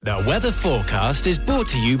The weather forecast is brought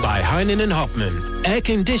to you by Heinen and Hopman, air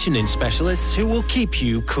conditioning specialists who will keep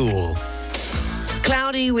you cool.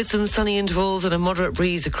 Cloudy with some sunny intervals and a moderate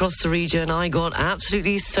breeze across the region. I got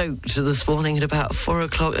absolutely soaked this morning at about 4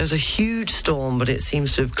 o'clock. There was a huge storm, but it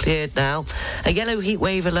seems to have cleared now. A yellow heat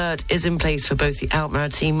wave alert is in place for both the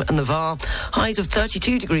Alpes-Maritimes and the Var. Highs of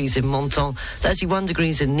 32 degrees in Menton, 31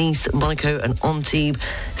 degrees in Nice, Monaco and Antibes.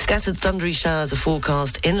 Scattered thundery showers are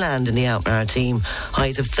forecast inland in the Alpes-Maritimes.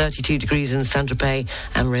 Highs of 32 degrees in Saint-Tropez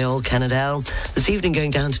and Réal-Canadel. This evening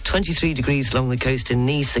going down to 23 degrees along the coast in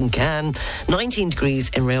Nice and Cannes. 19 degrees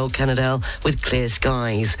in Réal-Canadel with clear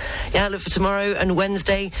skies. The outlook for tomorrow and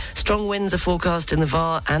Wednesday, strong winds are forecast in the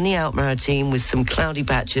Var and the Alpes-Maritimes with some cloudy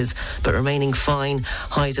patches but remaining fine.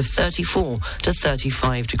 Highs of 34 to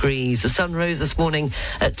 35 degrees. The sun rose this morning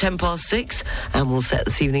at 6:10 and will set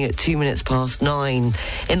this evening at 9:02.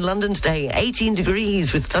 In London today, 18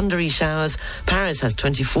 degrees with thundery showers. Paris has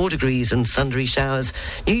 24 degrees and thundery showers.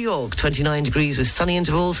 New York, 29 degrees with sunny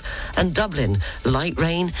intervals. And Dublin, light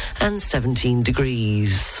rain and 17 degrees.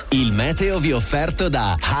 Il meteo vi è offerto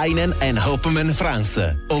da Heinen and Hopman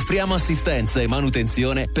France. Offriamo assistenza e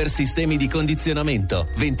manutenzione per sistemi di condizionamento,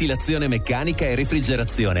 ventilazione meccanica e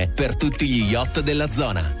refrigerazione per tutti gli yacht della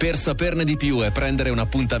zona. Per saperne di più e prendere un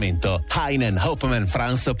appuntamento,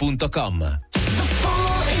 heinenhopmanfrance.com.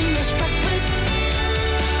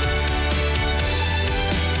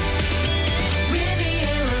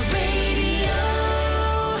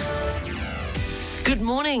 Good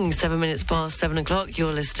morning, 7 minutes past 7 o'clock.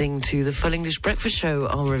 You're listening to the Full English Breakfast Show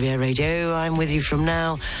on Riviera Radio. I'm with you from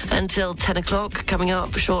now until 10 o'clock. Coming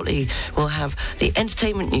up shortly, we'll have the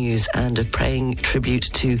entertainment news and a praying tribute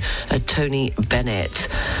to Tony Bennett.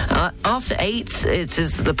 After 8, it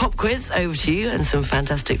is the pop quiz. Over to you and some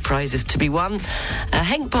fantastic prizes to be won.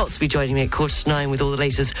 Henk Potts will be joining me at 9:15 with all the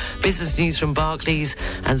latest business news from Barclays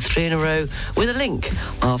and 3 in a row with a link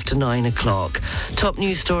after 9 o'clock. Top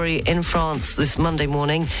news story in France this Monday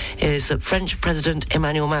morning is that French President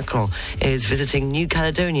Emmanuel Macron is visiting New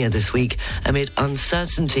Caledonia this week amid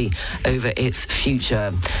uncertainty over its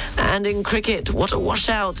future. And in cricket, what a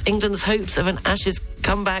washout. England's hopes of an Ashes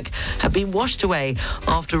comeback have been washed away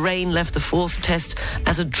after rain left the fourth test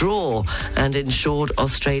as a draw and ensured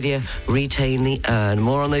Australia retain the urn.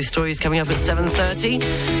 More on those stories coming up at 7:30.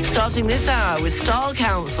 Starting this hour with Style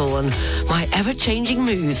Council and my ever-changing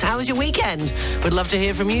moods. How was your weekend? Would love to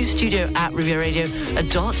hear from you. Studio at RivieraRadio.mc.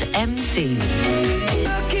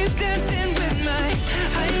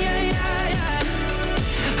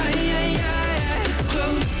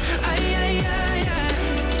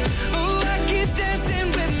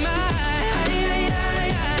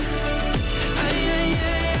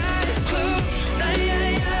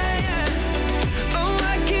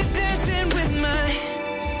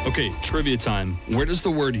 Okay, trivia time. Where does the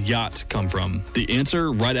word yacht come from? The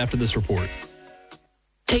answer right after this report.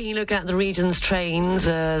 Taking a look at the region's trains,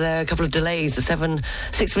 there are a couple of delays. The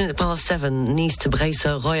 6 minutes past 7, Nice to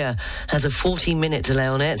Breisser-Roya has a 40-minute delay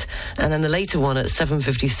on it. And then the later one at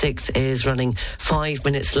 7:56 is running 5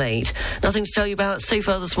 minutes late. Nothing to tell you about so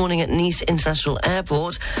far this morning at Nice International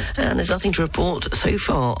Airport. And there's nothing to report so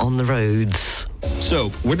far on the roads. So,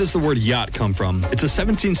 where does the word yacht come from? It's a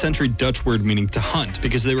 17th century Dutch word meaning to hunt,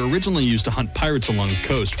 because they were originally used to hunt pirates along the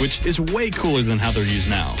coast, which is way cooler than how they're used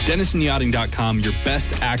now. DennisonYachting.com, your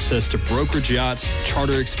best access to brokerage yachts,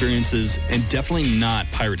 charter experiences, and definitely not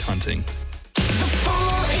pirate hunting.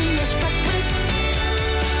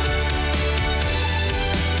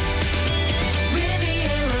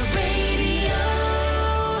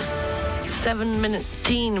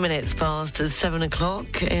 17 minutes past 7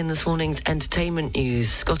 o'clock. In this morning's entertainment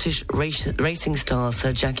news, Scottish racing star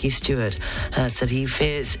Sir Jackie Stewart has said he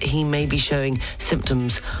fears he may be showing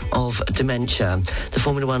symptoms of dementia. The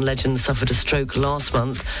Formula One legend suffered a stroke last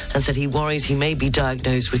month and said he worries he may be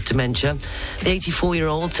diagnosed with dementia. The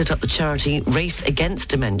 84-year-old set up the charity Race Against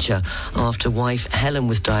Dementia after wife Helen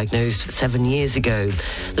was diagnosed 7 years ago.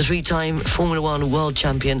 The three-time Formula One world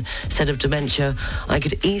champion said of dementia, "I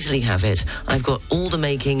could easily have it. I've got all the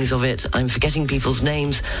makings of it. I'm forgetting people's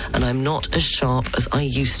names, and I'm not as sharp as I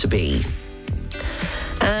used to be."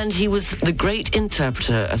 And he was the great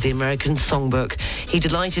interpreter of the American songbook. He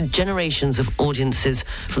delighted generations of audiences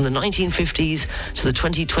from the 1950s to the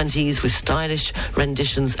 2020s with stylish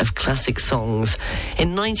renditions of classic songs.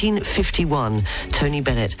 In 1951, Tony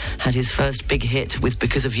Bennett had his first big hit with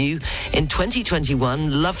Because of You. In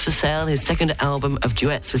 2021, Love for Sale, his second album of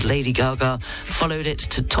duets with Lady Gaga, followed it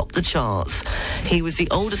to top the charts. He was the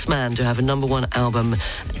oldest man to have a #1 album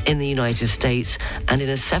in the United States, and in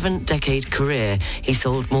a 7-decade career, he sold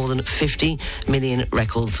sold more than 50 million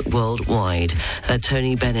records worldwide.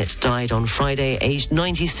 Tony Bennett died on Friday, aged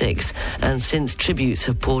 96, and since tributes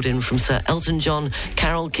have poured in from Sir Elton John,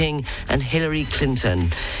 Carole King and Hillary Clinton.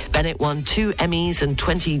 Bennett won 2 Emmys and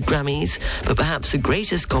 20 Grammys, but perhaps the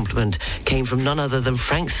greatest compliment came from none other than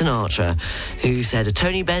Frank Sinatra, who said,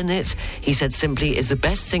 Tony Bennett, he said simply, is the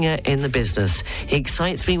best singer in the business. He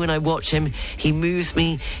excites me when I watch him. He moves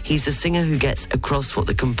me. He's a singer who gets across what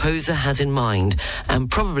the composer has in mind, and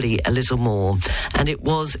probably a little more. And it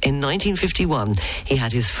was in 1951 he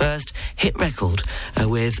had his first hit record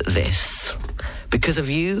with this, Because of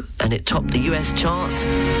You, and it topped the US charts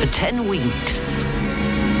for 10 weeks.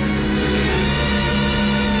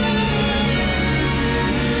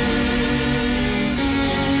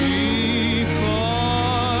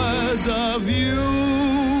 Because of you,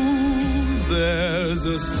 there's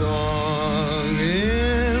a song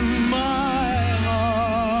in my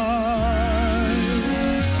heart.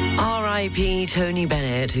 R.I.P. Tony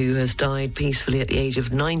Bennett, who has died peacefully at the age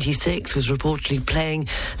of 96, was reportedly playing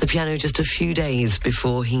the piano just a few days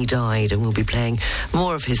before he died, and we'll be playing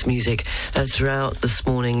more of his music throughout this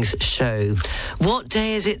morning's show. What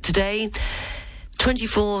day is it today?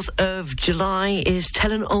 24th of July is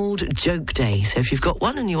Tell an Old Joke Day. So if you've got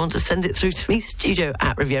one and you want to send it through to me,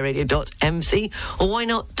 studio@rivieradio.mc, or why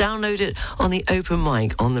not download it on the open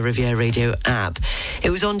mic on the Riviera Radio app.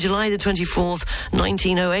 It was on July the 24th,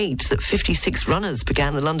 1908, that 56 runners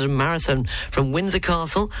began the London Marathon from Windsor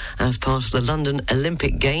Castle as part of the London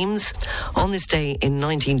Olympic Games. On this day in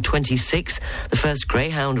 1926, the first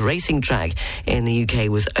greyhound racing track in the UK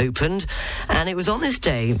was opened. And it was on this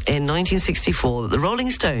day in 1964 that the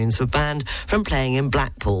Rolling Stones were banned from playing in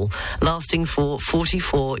Blackpool, lasting for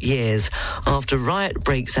 44 years, after riot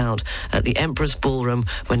breaks out at the Empress Ballroom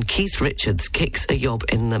when Keith Richards kicks a yob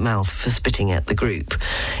in the mouth for spitting at the group.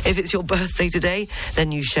 If it's your birthday today,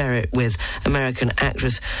 then you share it with American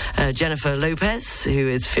actress Jennifer Lopez, who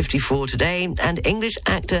is 54 today, and English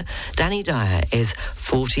actor Danny Dyer is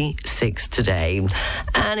 46 today.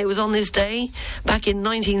 And it was on this day, back in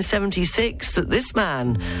 1976, that this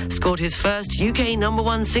man scored his first UK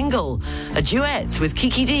 #1 single, a duet with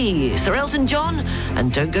Kiki D, Sir Elton John,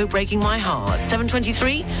 and Don't Go Breaking My Heart.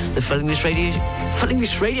 7:23, the Full English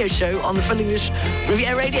Radio Show on the Full English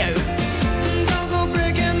Riviera Radio. Don't go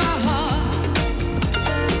breaking my heart.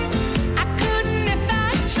 I couldn't if I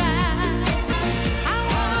tried. I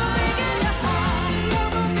wanna break your heart.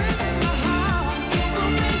 Don't go breaking my heart. Don't go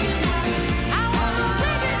breaking my heart. I wanna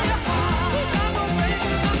break your heart. Don't go breaking my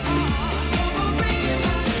heart. Don't go breaking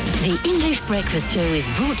my heart. The English Breakfast Show is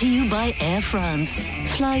brought to you by Air France.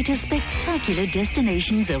 Fly to spectacular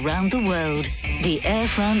destinations around the world. The Air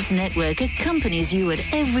France network accompanies you at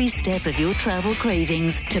every step of your travel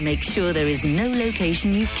cravings to make sure there is no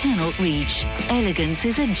location you cannot reach. Elegance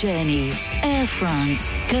is a journey. Air France.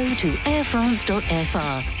 Go to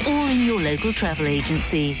airfrance.fr or in your local travel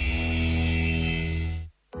agency.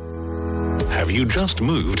 Have you just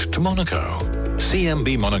moved to Monaco?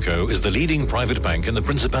 CMB Monaco is the leading private bank in the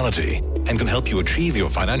Principality and can help you achieve your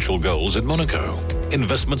financial goals in Monaco.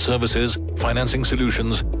 Investment services, financing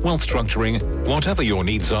solutions, wealth structuring, whatever your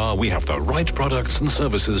needs are, we have the right products and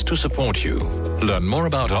services to support you. Learn more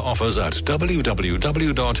about our offers at www.cmb.mc.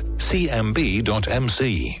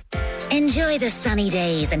 Enjoy the sunny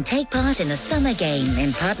days and take part in the summer game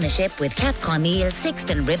in partnership with Cap 3000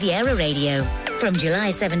 Sixton Riviera Radio. From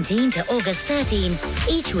July 17 to August 13,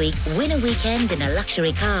 each week win a weekend in a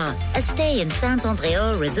luxury car, a stay in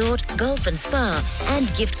Saint-Andréol Resort, Golf and Spa,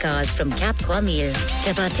 and gift cards from Cap 3000.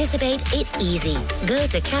 To participate, it's easy. Go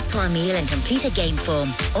to Cap 3000 and complete a game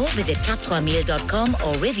form, or visit cap3000.com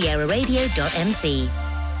or rivieraradio.mc.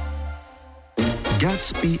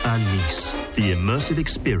 Gatsby and Nice. The immersive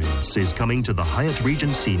experience is coming to the Hyatt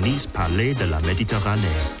Regency Nice Palais de la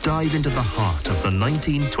Méditerranée. Dive into the heart of the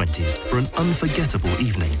 1920s for an unforgettable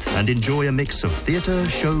evening and enjoy a mix of theatre,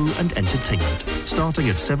 show and entertainment. Starting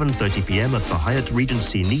at 7:30 p.m. at the Hyatt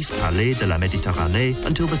Regency Nice Palais de la Méditerranée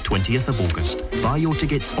until the 20th of August. Buy your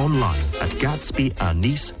tickets online at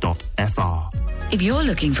gatsbyandnice.fr. If you're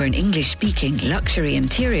looking for an English-speaking luxury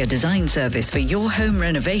interior design service for your home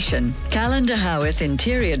renovation, Calendar Howarth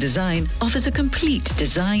Interior Design offers a complete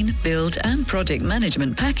design, build and project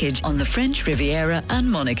management package on the French Riviera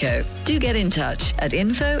and Monaco. Do get in touch at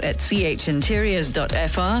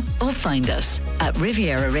info@chinteriors.fr or find us at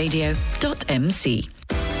rivieraradio.mc.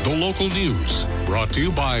 The local news, brought to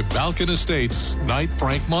you by Balkan Estates, Knight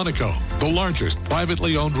Frank Monaco, the largest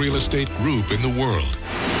privately owned real estate group in the world.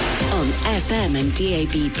 On FM and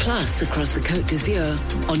DAB Plus across the Côte d'Azur,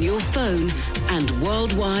 on your phone and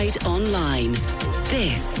worldwide online.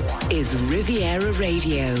 This is Riviera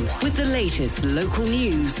Radio with the latest local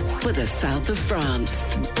news for the south of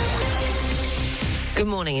France. Good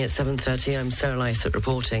morning, it's 7:30. I'm Sarah Lysett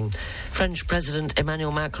reporting. French President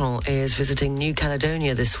Emmanuel Macron is visiting New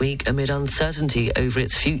Caledonia this week amid uncertainty over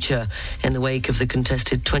its future in the wake of the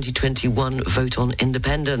contested 2021 vote on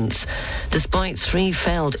independence. Despite 3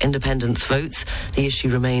 failed independence votes, the issue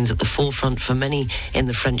remains at the forefront for many in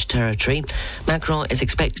the French territory. Macron is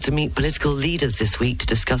expected to meet political leaders this week to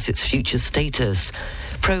discuss its future status.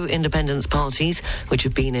 Pro-independence parties, which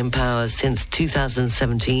have been in power since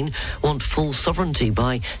 2017, want full sovereignty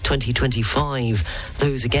by 2025.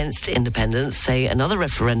 Those against independence say another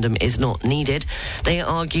referendum is not needed. They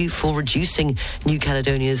argue for reducing New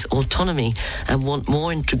Caledonia's autonomy and want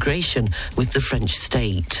more integration with the French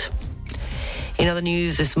state. In other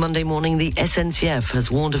news, this Monday morning, the SNCF has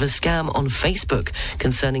warned of a scam on Facebook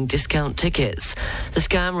concerning discount tickets. The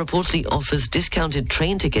scam reportedly offers discounted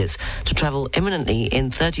train tickets to travel imminently in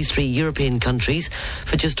 33 European countries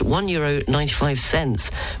for just €1.95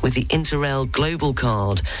 with the Interrail Global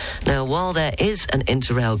card. Now, while there is an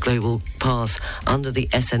Interrail Global pass under the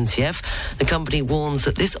SNCF, the company warns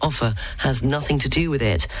that this offer has nothing to do with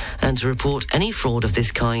it and to report any fraud of this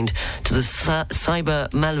kind to the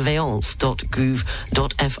cybermalveillance.gouv.fr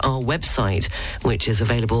website, which is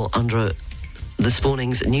available under this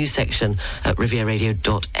morning's news section at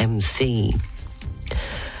rivieradio.mc.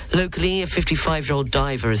 Locally, a 55-year-old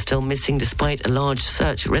diver is still missing despite a large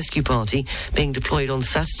search rescue party being deployed on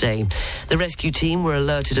Saturday. The rescue team were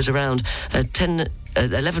alerted at around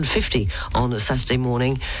 11:50 on Saturday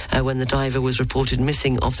morning when the diver was reported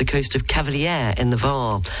missing off the coast of Cavaliere in the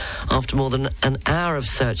Var. After more than an hour of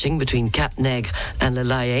searching between Cap Negre and Le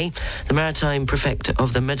Laye, the maritime prefect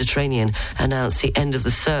of the Mediterranean announced the end of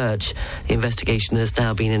the search. The investigation has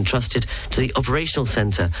now been entrusted to the operational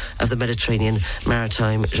centre of the Mediterranean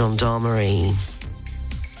Maritime Gendarmerie.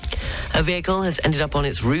 A vehicle has ended up on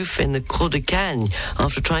its roof in the Croix de Cagne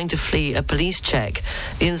after trying to flee a police check.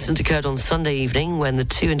 The incident occurred on Sunday evening when the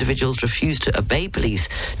 2 individuals refused to obey police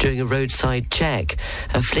during a roadside check.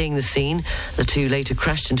 Fleeing the scene, the 2 later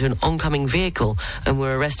crashed into an oncoming vehicle and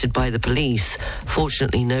were arrested by the police.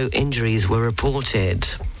 Fortunately, no injuries were reported.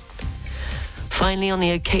 Finally, on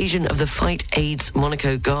the occasion of the Fight AIDS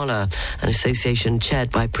Monaco Gala, an association chaired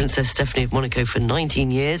by Princess Stephanie of Monaco for 19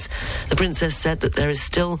 years, the Princess said that there is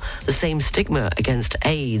still the same stigma against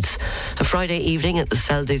AIDS. A Friday evening at the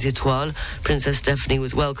Salle des Étoiles, Princess Stephanie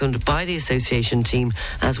was welcomed by the association team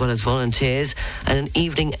as well as volunteers, and an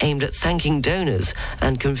evening aimed at thanking donors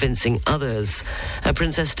and convincing others.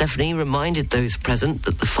 Princess Stephanie reminded those present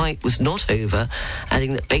that the fight was not over,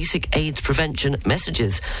 adding that basic AIDS prevention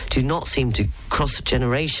messages do not seem to cross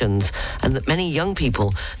generations and that many young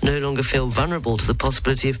people no longer feel vulnerable to the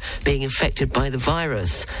possibility of being infected by the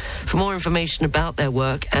virus. For more information about their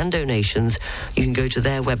work and donations, you can go to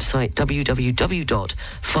their website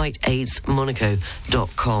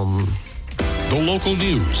www.fightaidsmonaco.com. The local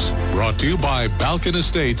news, brought to you by Balkan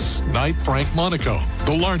Estates, Knight Frank Monaco,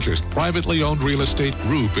 the largest privately owned real estate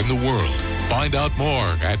group in the world. Find out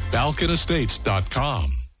more at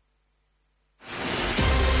balkanestates.com.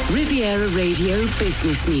 Riviera Radio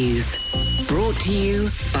Business News, brought to you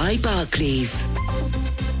by Barclays.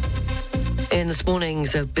 In this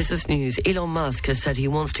morning's business news, Elon Musk has said he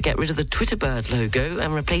wants to get rid of the Twitter bird logo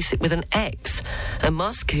and replace it with an X.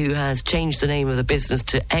 Musk, who has changed the name of the business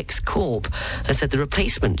to X Corp, has said the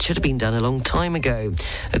replacement should have been done a long time ago.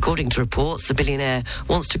 According to reports, the billionaire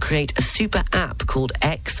wants to create a super app called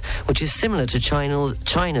X, which is similar to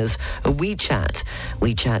China's WeChat.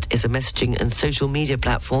 WeChat is a messaging and social media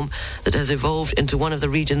platform that has evolved into one of the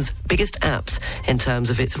region's biggest apps in terms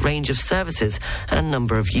of its range of services and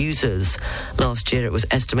number of users. Last year, it was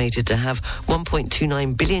estimated to have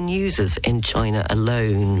 1.29 billion users in China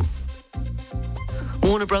alone.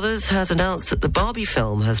 Warner Brothers has announced that the Barbie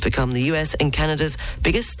film has become the US and Canada's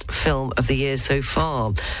biggest film of the year so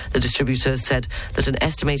far. The distributor said that an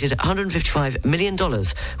estimated $155 million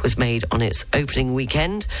was made on its opening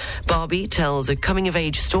weekend. Barbie tells a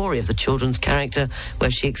coming-of-age story of the children's character where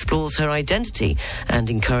she explores her identity and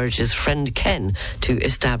encourages friend Ken to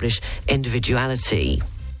establish individuality.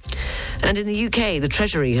 And in the UK, the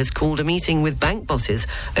Treasury has called a meeting with bank bosses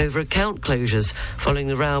over account closures following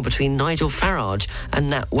the row between Nigel Farage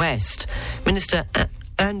and NatWest. Minister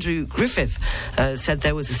Andrew Griffith said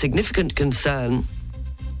there was a significant concern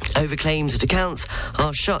over claims that accounts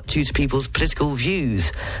are shut due to people's political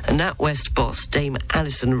views. And NatWest boss Dame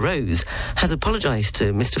Alison Rose has apologised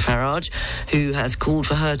to Mr Farage, who has called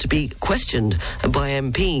for her to be questioned by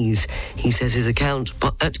MPs. He says his account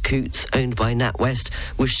at Coutts, owned by NatWest,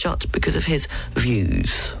 was shut because of his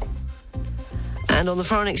views. And on the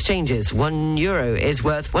foreign exchanges, €1 is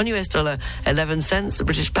worth $1 11 cents. The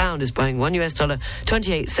British pound is buying $1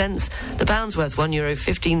 28 cents. The pound's worth €1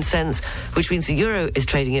 15 cents, which means the euro is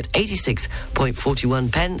trading at 86.41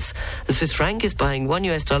 pence. The Swiss franc is buying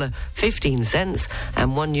 $1 15 cents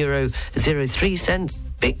and €1 03 cents.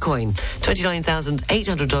 Bitcoin,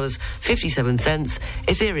 $29,800.57.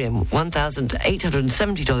 Ethereum,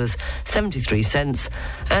 $1,870.73.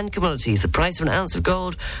 And commodities, the price of an ounce of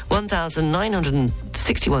gold,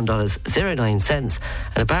 $1,961.09.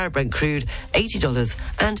 And a barrel of Brent crude,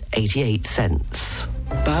 $80.88.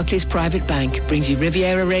 Barclays Private Bank brings you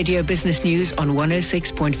Riviera Radio Business News on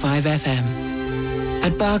 106.5 FM.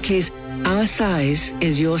 At Barclays, our size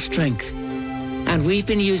is your strength. And we've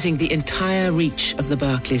been using the entire reach of the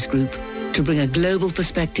Barclays Group to bring a global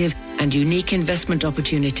perspective and unique investment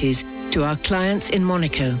opportunities to our clients in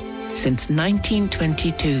Monaco since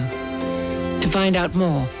 1922. To find out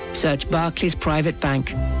more, search Barclays Private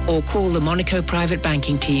Bank or call the Monaco Private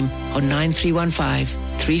Banking Team on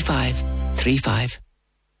 9315-3535.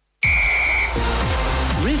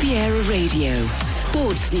 Riviera Radio,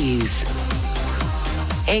 Sports News.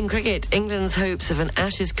 In cricket, England's hopes of an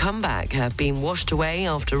Ashes comeback have been washed away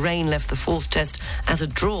after rain left the fourth test as a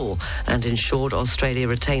draw and ensured Australia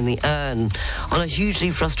retain the urn. On a hugely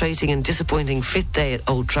frustrating and disappointing fifth day at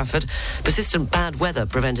Old Trafford, persistent bad weather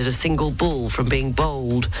prevented a single ball from being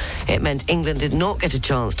bowled. It meant England did not get a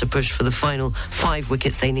chance to push for the final 5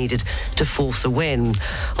 wickets they needed to force a win.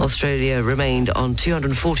 Australia remained on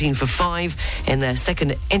 214 for 5 in their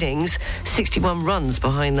second innings, 61 runs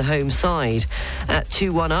behind the home side. At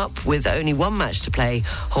 2-1 up, with only one match to play,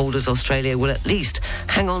 holders Australia will at least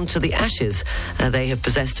hang on to the Ashes they have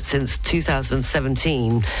possessed since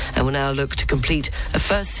 2017 and will now look to complete a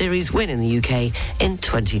first series win in the UK in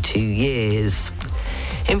 22 years.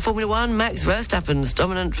 In Formula One, Max Verstappen's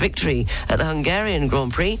dominant victory at the Hungarian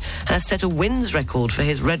Grand Prix has set a wins record for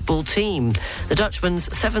his Red Bull team. The Dutchman's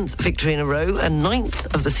 7th victory in a row and 9th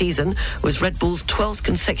of the season was Red Bull's 12th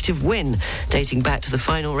consecutive win, dating back to the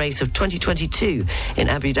final race of 2022 in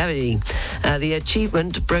Abu Dhabi. The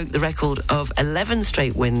achievement broke the record of 11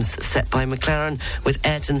 straight wins set by McLaren with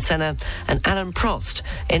Ayrton Senna and Alain Prost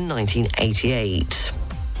in 1988.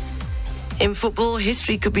 In football,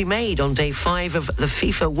 history could be made on day 5 of the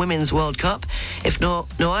FIFA Women's World Cup if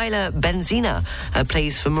Noaila Benzina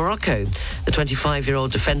plays for Morocco. The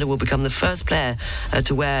 25-year-old defender will become the first player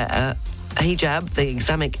to wear a hijab, the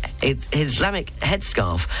Islamic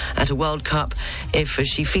headscarf, at a World Cup if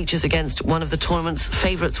she features against one of the tournament's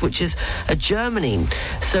favourites, which is Germany.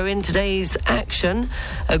 So in today's action,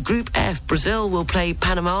 Group F, Brazil will play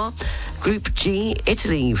Panama. Group G,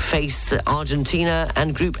 Italy face Argentina,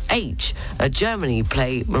 and Group H, Germany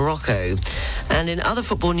play Morocco. And in other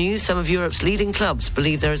football news, some of Europe's leading clubs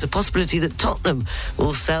believe there is a possibility that Tottenham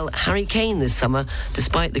will sell Harry Kane this summer,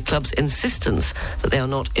 despite the club's insistence that they are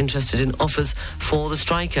not interested in offers for the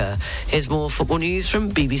striker. Here's more football news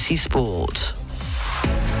from BBC Sport.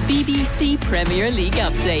 BBC Premier League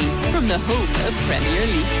update from the home of Premier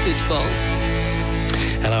League football.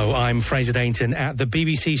 Hello, I'm Fraser Dainton at the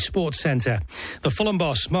BBC Sports Centre. The Fulham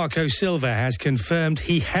boss, Marco Silva, has confirmed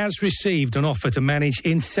he has received an offer to manage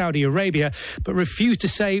in Saudi Arabia, but refused to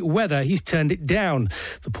say whether he's turned it down.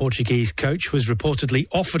 The Portuguese coach was reportedly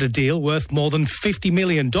offered a deal worth more than $50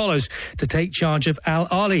 million to take charge of Al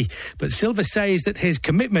Ahly, but Silva says that his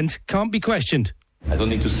commitment can't be questioned. I don't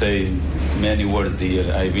need to say many words here.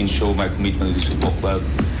 I've been showing my commitment to this football club.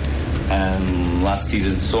 Last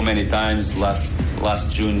season so many times, last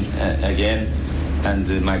June again, and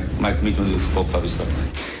my commitment to the football club is starting.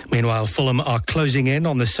 Meanwhile, Fulham are closing in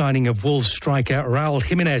on the signing of Wolves striker Raul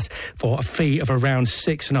Jimenez for a fee of around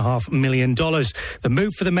 $6.5 million. The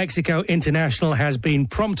move for the Mexico international has been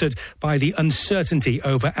prompted by the uncertainty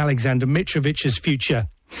over Alexander Mitrovic's future.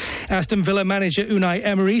 Aston Villa manager Unai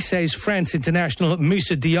Emery says France international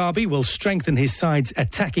Moussa Diaby will strengthen his side's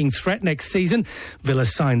attacking threat next season. Villa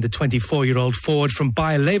signed the 24-year-old forward from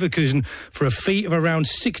Bayer Leverkusen for a fee of around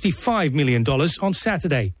 $65 million on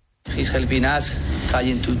Saturday. He's helping us,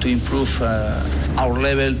 trying to improve our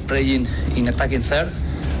level playing in attacking third.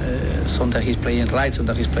 Sometimes he's playing right,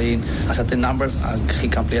 sometimes he's playing as a 10 number, and he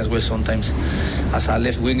can play as well sometimes as a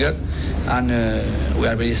left winger. And we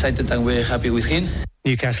are very excited and we're happy with him.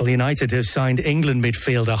 Newcastle United have signed England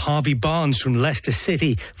midfielder Harvey Barnes from Leicester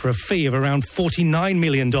City for a fee of around $49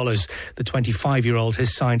 million. The 25-year-old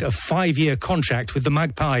has signed a 5-year contract with the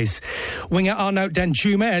Magpies. Winger Arnaut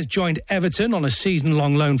Danjuma has joined Everton on a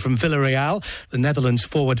season-long loan from Villarreal. The Netherlands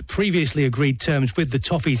forward previously agreed terms with the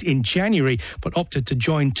Toffees in January, but opted to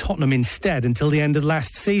join Tottenham instead until the end of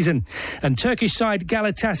last season. And Turkish side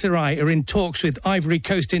Galatasaray are in talks with Ivory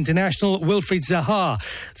Coast international Wilfried Zaha.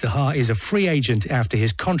 Zaha is a free agent after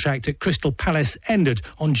his contract at Crystal Palace ended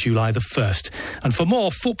on July the 1st. And for more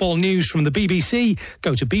football news from the BBC,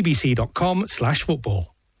 go to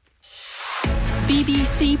bbc.com/football.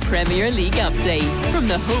 BBC Premier League update from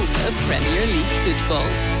the home of Premier League football.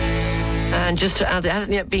 And just to add, it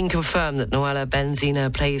hasn't yet been confirmed that Noella Benzina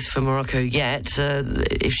plays for Morocco yet.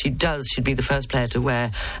 If she does, she'd be the first player to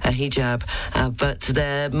wear a hijab. But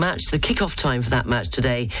the kick-off time for that match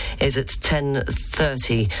today is at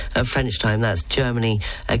 10:30 French time. That's Germany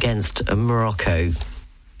against Morocco.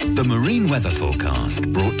 The marine weather forecast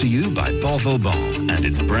brought to you by Port Vauban and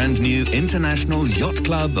its brand new International Yacht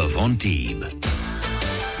Club of Antibes.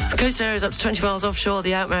 Coast areas up to 20 miles offshore,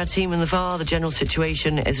 the Outmaritime and the VAR. The general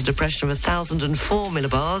situation is a depression of 1,004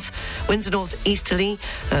 millibars. Winds are northeasterly,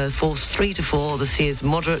 force 3 to 4. The sea is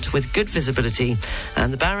moderate with good visibility.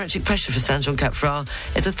 And the barometric pressure for Saint-Jean-Cap-Ferrat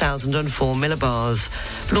is 1,004 millibars.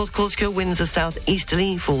 For North Corsica, winds are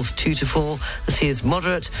southeasterly, force 2 to 4. The sea is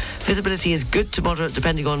moderate. Visibility is good to moderate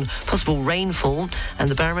depending on possible rainfall.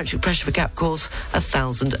 And the barometric pressure for Cap Corse,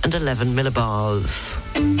 1,011 millibars.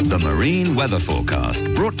 The marine weather forecast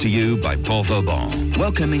brought to you by Port Vauban,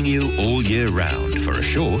 welcoming you all year round for a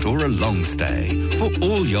short or a long stay for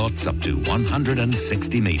all yachts up to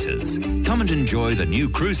 160 metres. Come and enjoy the new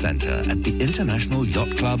crew centre at the International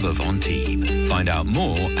Yacht Club of Antibes. Find out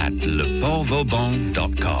more at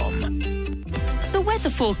leportvauban.com. The weather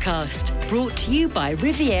forecast brought to you by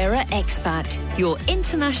Riviera Expat, your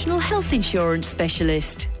international health insurance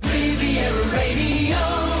specialist. Riviera Radio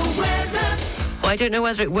weather. Well, I don't know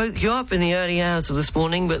whether it woke you up in the early hours of this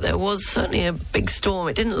morning, but there was certainly a big storm.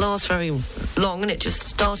 It didn't last very long, and it just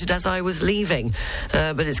started as I was leaving.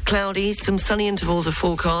 But it's cloudy. Some sunny intervals are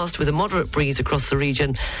forecast with a moderate breeze across the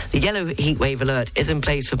region. The yellow heatwave alert is in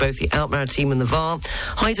place for both the Outmaritime and the VAR.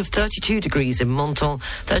 Highs of 32 degrees in Menton,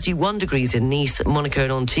 31 degrees in Nice, Monaco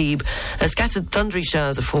and Antibes. Scattered thundery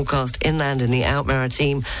showers are forecast inland in the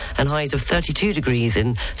Outmaritime, and highs of 32 degrees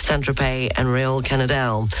in Saint-Tropez and Réal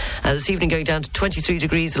Canadel. This evening going down to 23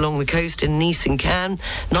 degrees along the coast in Nice and Cannes,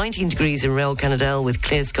 19 degrees in Réal Canadel with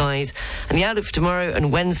clear skies. And the outlook for tomorrow and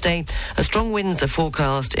Wednesday, strong winds are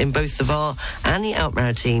forecast in both the VAR and the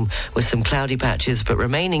Outmaritime with some cloudy patches but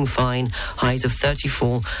remaining fine, highs of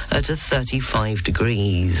 34 to 35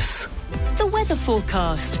 degrees. The weather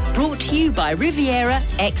forecast brought to you by Riviera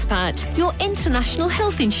Expat, your international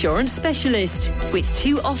health insurance specialist. With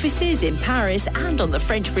 2 offices in Paris and on the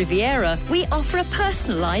French Riviera, we offer a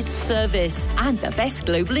personalised service and the best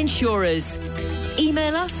global insurers.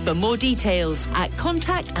 Email us for more details at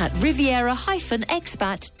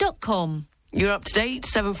contact@riviera-expat.com. You're up to date,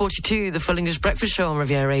 7:42, the Full English Breakfast Show on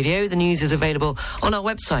Riviera Radio. The news is available on our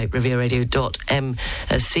website,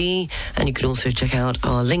 rivieradio.mc, and you can also check out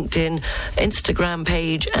our LinkedIn, Instagram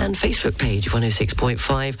page and Facebook page,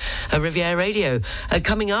 106.5 Riviera Radio.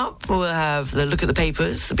 Coming up, we'll have the look at the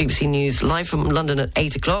papers, the BBC News live from London at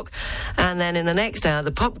 8 o'clock, and then in the next hour,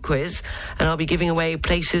 the pub quiz, and I'll be giving away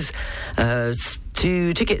places,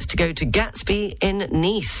 2 tickets to go to Gatsby in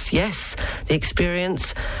Nice. Yes, the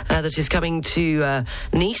experience that is coming to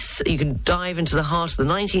Nice. You can dive into the heart of the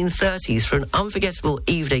 1930s for an unforgettable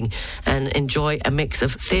evening and enjoy a mix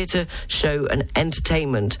of theatre, show and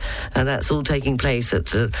entertainment. And that's all taking place at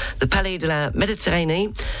the Palais de la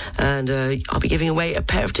Méditerranée. And I'll be giving away a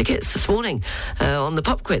pair of tickets this morning on the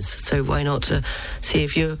pub quiz. So why not see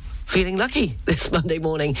if you're feeling lucky this Monday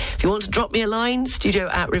morning. If you want to drop me a line,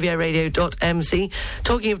 studio@rivieradio.mc.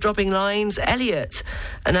 Talking of dropping lines, Elliot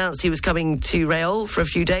announced he was coming to Réal for a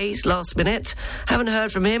few days, last minute. Haven't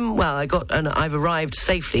heard from him. Well, I got an I've arrived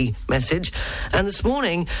safely message. And this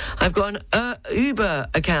morning, I've got an Uber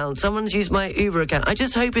account. Someone's used my Uber account. I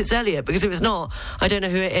just hope it's Elliot, because if it's not, I don't know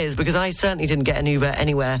who it is, because I certainly didn't get an Uber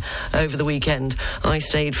anywhere over the weekend. I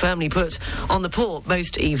stayed firmly put on the port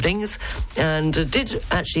most evenings and did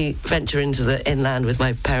actually venture into the inland with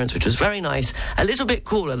my parents, which was very nice. A little bit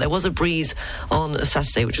cooler. There was a breeze on a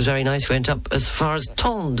Saturday, which was very nice. We went up as far as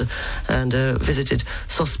Tende and visited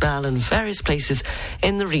Sosbal and various places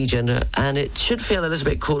in the region. And it should feel a little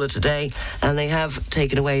bit cooler today. And they have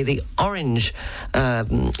taken away the orange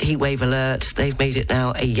heatwave alert. They've made it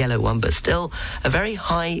now a yellow one, but still a very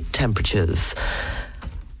high temperatures.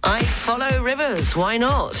 I follow rivers. Why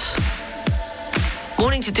not?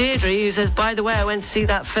 Morning to Deirdre, who says, by the way, I went to see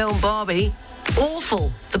that film Barbie.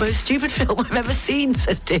 Awful. The most stupid film I've ever seen,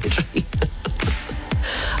 says Deirdre.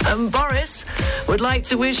 Boris would like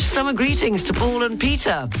to wish summer greetings to Paul and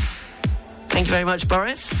Peter. Thank you very much,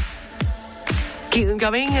 Boris. Keep them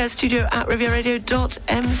coming. Studio at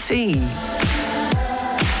rivieradio.mc.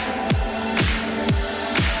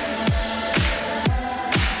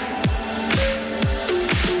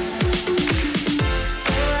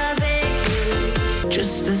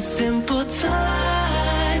 Just a simple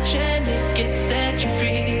touch and it can set you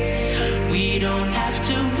free. We don't have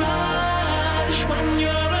to rush when you're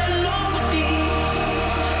alone with me.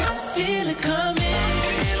 I feel it coming. I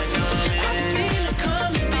feel it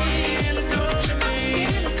coming, babe. I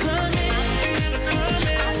feel it coming.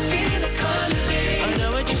 I feel it coming, babe. I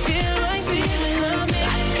know what you feel like, feel it coming.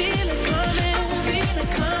 I feel it coming. I feel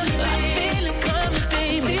it coming, I feel it coming,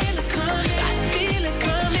 babe. Feel it coming. I feel it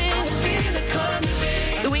coming. I feel it coming.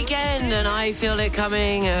 And I feel it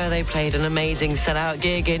coming. They played an amazing sellout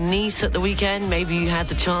gig in Nice at the weekend. Maybe you had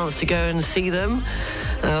the chance to go and see them.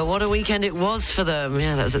 What a weekend it was for them.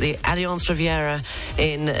 Yeah, that was at the Alliance Riviera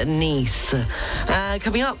in Nice.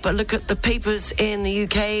 Coming up, a look at the papers in the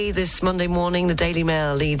UK this Monday morning. The Daily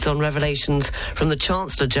Mail leads on revelations from the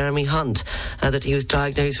Chancellor, Jeremy Hunt, that he was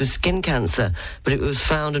diagnosed with skin cancer, but it was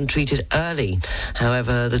found and treated early.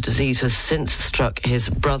 However, the disease has since struck his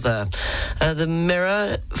brother. The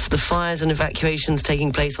Mirror, the fires and evacuations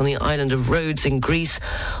taking place on the island of Rhodes in Greece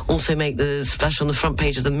also make the splash on the front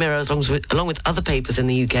page of the Mirror, along with other papers in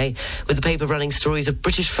the UK, with the paper running stories of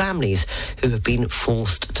British families who have been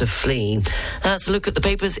forced to flee. That's a look at the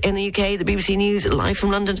papers in the UK. The BBC News live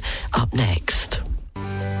from London up next.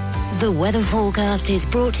 The weather forecast is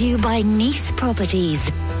brought to you by Nice Properties.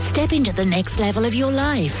 Step into the next level of your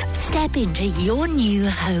life. Step into your new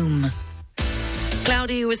home.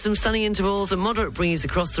 Cloudy with some sunny intervals, a moderate breeze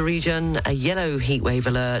across the region. A yellow heatwave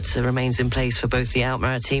alert remains in place for both the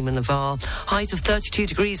Alpes-Maritimes and the Var. Highs of 32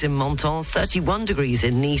 degrees in Menton, 31 degrees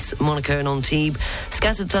in Nice, Monaco and Antibes.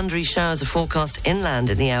 Scattered thundery showers are forecast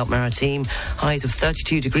inland in the Alpes-Maritimes. Highs of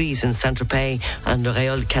 32 degrees in Saint-Tropez and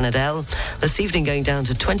Réole-Canadelle. This evening going down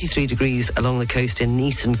to 23 degrees along the coast in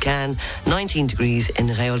Nice and Cannes. 19 degrees in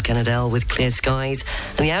Réole-Canadelle with clear skies.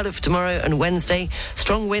 And the outlook for tomorrow and Wednesday,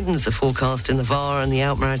 strong winds are forecast in the Var and the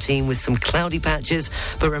Alpes-Maritimes with some cloudy patches,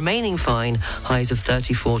 but remaining fine. Highs of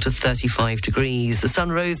 34 to 35 degrees. The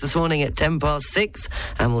sun rose this morning at 6:10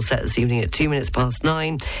 and will set this evening at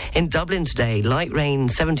 9:02. In Dublin today, light rain,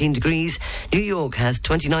 17 degrees. New York has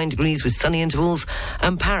 29 degrees with sunny intervals,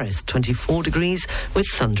 and Paris 24 degrees with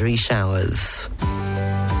thundery showers.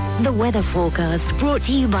 The weather forecast brought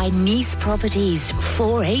to you by Nice Properties.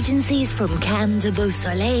 4 agencies from Cannes to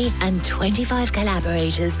Beausoleil and 25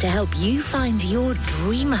 collaborators to help you find your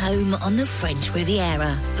dream home on the French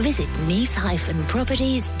Riviera. Visit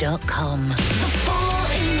nice-properties.com.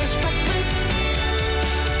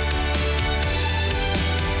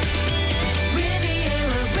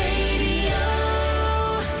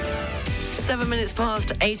 7 minutes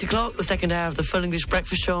past 8 o'clock, the second hour of the Full English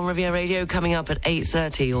Breakfast Show on Riviera Radio, coming up at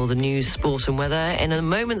 8:30. All the news, sport and weather. In a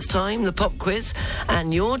moment's time, the pop quiz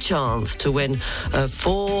and your chance to win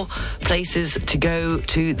 4 places to go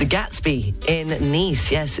to the Gatsby in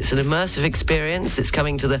Nice. Yes, it's an immersive experience. It's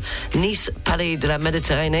coming to the Nice Palais de la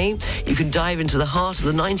Méditerranée. You can dive into the heart of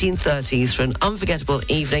the 1930s for an unforgettable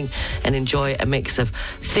evening and enjoy a mix of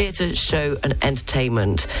theatre, show and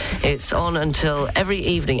entertainment. It's on until every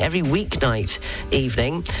evening, every weeknight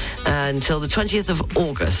evening, until the 20th of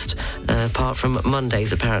August, apart from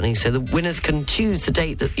Mondays apparently, so the winners can choose the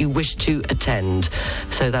date that you wish to attend.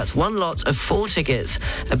 So that's one lot of 4 tickets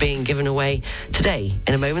are being given away today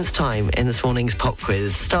in a moment's time in this morning's pop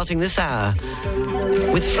quiz, starting this hour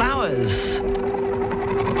with Flowers.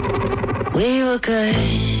 We were good,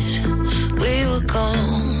 we were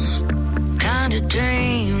gold, kind of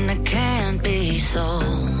dream that can't be sold.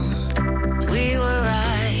 We were right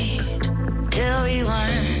till we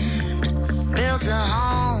weren't, built a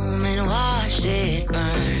home and watched it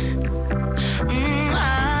burn.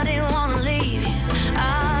 I didn't want to leave you,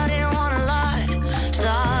 I didn't want to lie,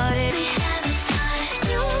 started having fun,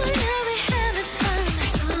 soon you'll be having fun,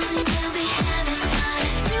 soon you'll be having fun,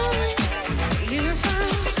 soon you're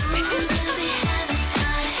fun, soon you'll be having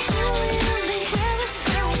fun, soon you'll be having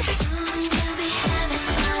fun, soon you'll be having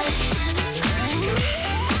fun.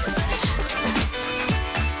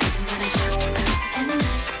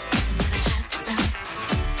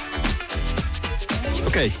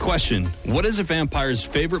 Okay, question. What is a vampire's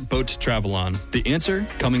favorite boat to travel on? The answer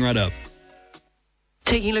coming right up.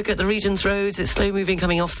 Taking a look at the region's roads, it's slow moving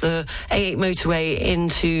coming off the A8 motorway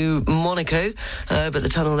into Monaco, but the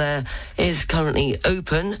tunnel there is currently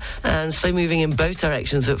open and slow moving in both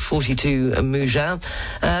directions at 42 Mougins.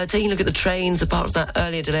 Taking a look at the trains, apart from that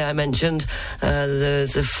earlier delay I mentioned,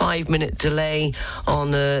 there's a 5-minute delay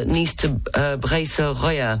on the Nice to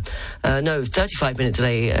Breil-sur-Roya. 35-minute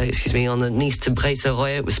delay, on the Nice to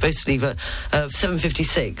Breil-sur-Roya. It was supposed to leave at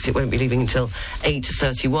 7:56. It won't be leaving until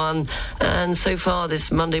 8:31. And so far this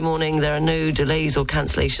Monday morning, there are no delays or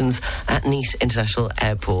cancellations at Nice International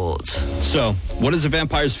Airport. So, what is a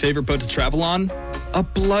vampire's favorite boat to travel on? A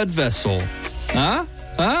blood vessel. Huh?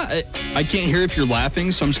 I can't hear if you're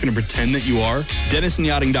laughing, so I'm just going to pretend that you are.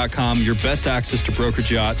 DennisandYachting.com, your best access to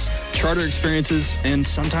brokerage yachts, charter experiences, and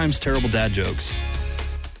sometimes terrible dad jokes.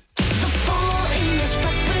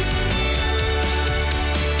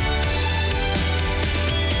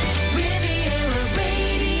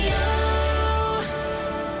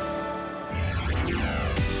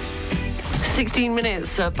 16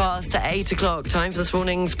 minutes past 8 o'clock. Time for this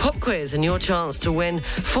morning's pop quiz and your chance to win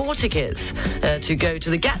 4 tickets to go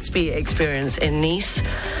to the Gatsby experience in Nice.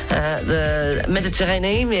 The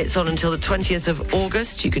Mediterranean, it's on until the 20th of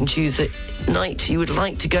August. You can choose the night you would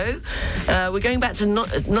like to go. We're going back to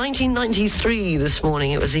 1993 this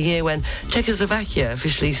morning. It was a year when Czechoslovakia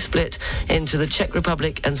officially split into the Czech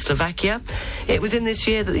Republic and Slovakia. It was in this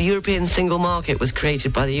year that the European single market was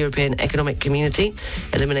created by the European Economic Community,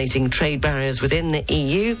 eliminating trade barriers within the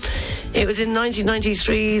EU. It was in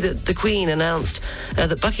 1993 that the Queen announced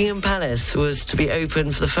that Buckingham Palace was to be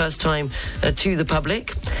open for the first time to the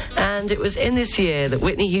public. And it was in this year that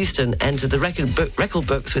Whitney Houston entered the record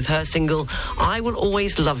books with her single I Will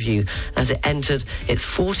Always Love You, as it entered its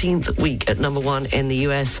 14th week at number 1 in the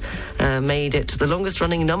US, made it the longest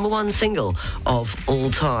running number 1 single of all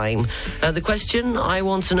time. The question I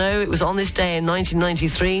want to know, it was on this day in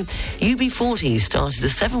 1993, UB40 started a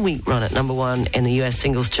 7-week run at number 1 in the US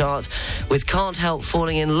singles chart with Can't Help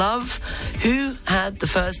Falling in Love. Who had the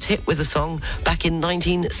first hit with the song back in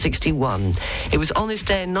 1961? It was on this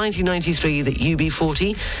day in 1993 that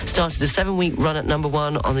UB40 started a 7-week run at number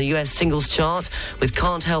 1 on the US singles chart with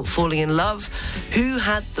Can't Help Falling in Love. Who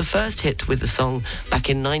had the first hit with the song back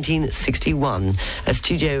in 1961?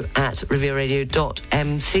 Studio at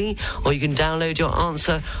rivieradio.mc, or you can download your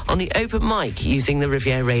answer on the open mic using the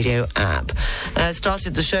Riviera Radio app.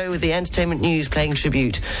 Started the show with the entertainment news playing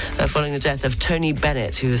tribute following the death of Tony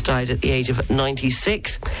Bennett, who has died at the age of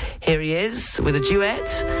 96. Here he is with a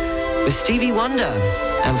duet with Stevie Wonder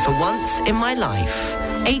and For Once in My Life.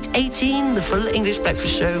 8:18, the Full English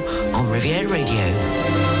Breakfast Show on Riviera Radio.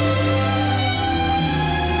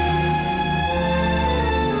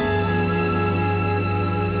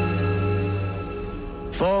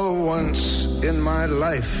 For once in my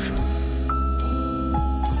life,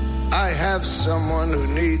 I have someone who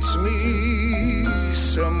needs me,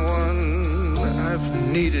 someone I've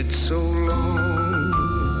needed so long.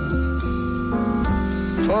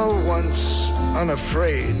 For once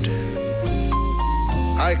unafraid,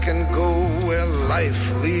 I can go where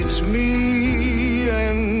life leads me,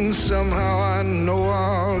 and somehow I know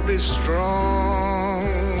I'll be strong.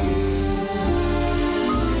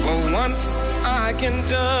 For once I can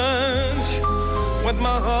touch what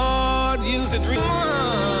my heart used to dream on.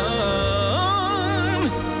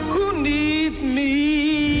 Who needs me?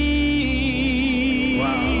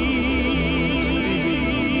 Wow.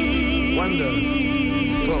 Stevie Wonderful.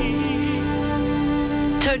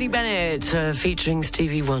 Tony Bennett featuring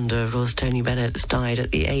Stevie Wonder. Of course, Tony Bennett died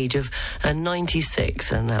at the age of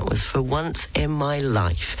 96, and that was For Once in My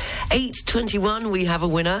Life. 8:21, we have a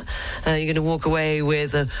winner. You're going to walk away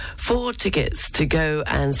with 4 tickets to go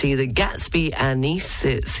and see the Gatsby and Nice.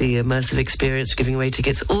 It's the immersive experience. We're giving away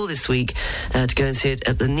tickets all this week to go and see it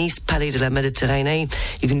at the Nice Palais de la Méditerranée.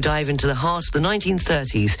 You can dive into the heart of the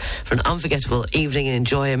 1930s for an unforgettable evening and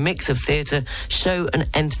enjoy a mix of theatre, show and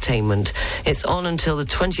entertainment. It's on until the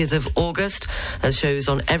 20th of August. The show's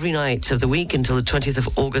on every night of the week until the 20th of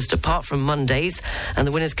August, apart from Mondays, and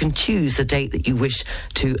the winners can choose the date that you wish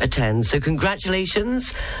to attend. So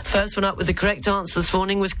congratulations. First one up with the correct answer this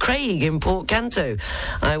morning was Craig in Port Canto.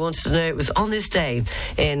 I wanted to know, it was on this day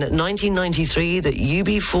in 1993 that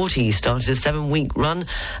UB40 started a 7-week run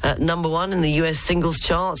at number 1 in the US singles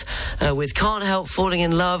chart with Can't Help Falling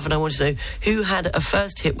in Love, and I wanted to know who had a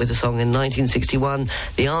first hit with the song in 1961.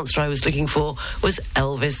 The answer I was looking for was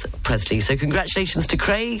Elvis Presley. So congratulations to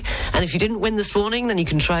Craig. And if you didn't win this morning, then you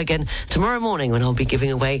can try again tomorrow morning when I'll be giving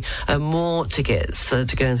away more tickets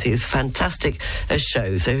to go and see this fantastic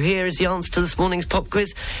show. So here is the answer to this morning's pop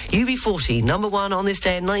quiz. UB40, number one on this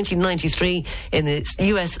day in 1993 in the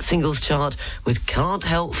US singles chart with Can't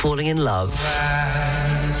Help Falling in Love.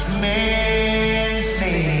 Men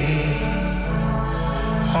say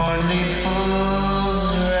only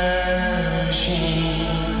fools rushing,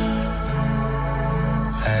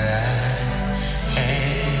 but I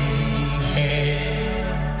ain't here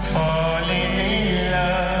falling in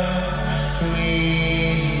love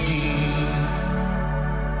with you.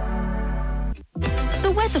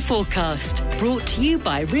 The weather forecast brought to you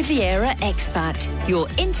by Riviera Expat, your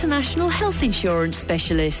international health insurance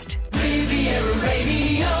specialist. Riviera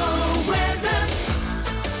Radio weather.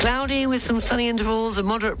 Cloudy with some sunny intervals, a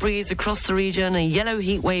moderate breeze across the region. A yellow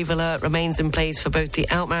heat wave alert remains in place for both the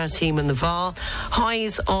Alpes-Maritimes and the Var.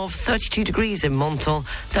 Highs of 32 degrees in Menton,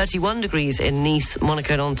 31 degrees in Nice,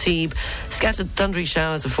 Monaco and Antibes. Scattered thundery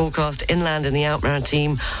showers are forecast inland in the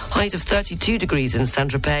Alpes-Maritimes. Highs of 32 degrees in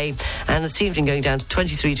Saint-Tropez. And this evening going down to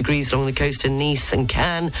 23 degrees along the coast in Nice and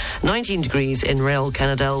Cannes. 19 degrees in Real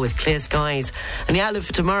Canadel with clear skies. And the outlook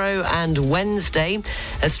for tomorrow and Wednesday.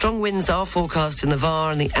 Strong winds are forecast in the Var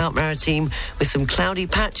and the Alpes-Maritimes with some cloudy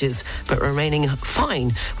patches, but remaining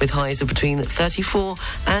fine with highs of between 34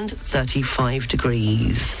 and 35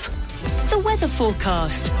 degrees. The weather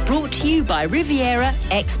forecast brought to you by Riviera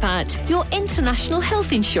Expat, your international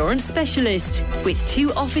health insurance specialist. With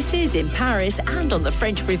 2 offices in Paris and on the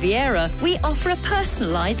French Riviera, we offer a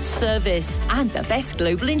personalised service and the best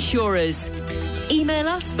global insurers. Email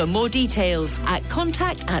us for more details at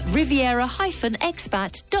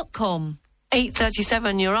contact@riviera-expat.com.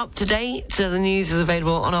 8:37, you're up to date. The news is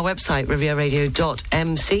available on our website,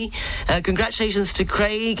 rivieradio.mc. Congratulations to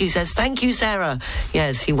Craig. He says, thank you, Sarah.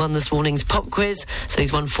 Yes, he won this morning's pop quiz. So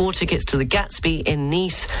he's won 4 tickets to the Gatsby in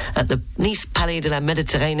Nice at the Nice Palais de la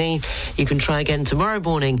Méditerranée. You can try again tomorrow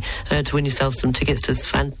morning to win yourself some tickets to this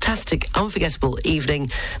fantastic, unforgettable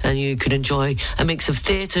evening. And you can enjoy a mix of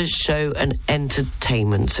theatre, show and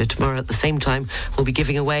entertainment. So tomorrow at the same time, we'll be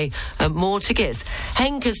giving away more tickets.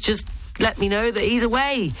 Henk has just let me know that he's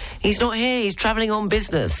away. He's not here. He's travelling on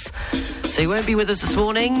business. So he won't be with us this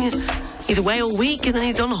morning. He's away all week and then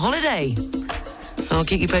he's on holiday. I'll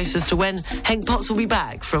keep you posted as to when Henk Potts will be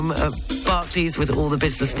back from Barclays with all the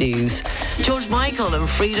business news. George Michael and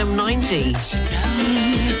Freedom 90.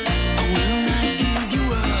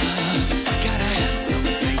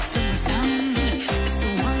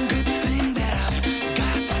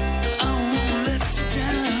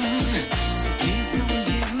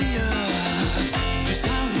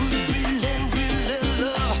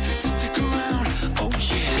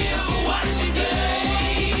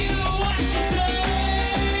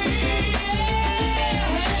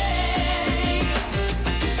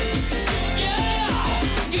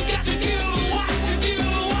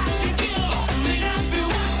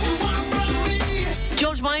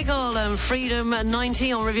 Freedom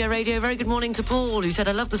 90 on Riviera Radio. Very good morning to Paul, who said,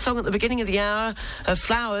 I love the song at the beginning of the hour of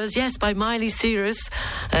Flowers. Yes, by Miley Cyrus.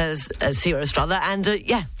 Cyrus, rather. And,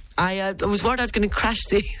 yeah. I was worried I was going to crash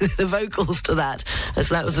the vocals to that.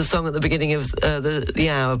 So that was the song at the beginning of the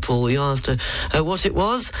hour, Paul. You asked what it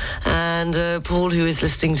was. And Paul, who is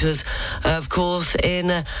listening to us, of course,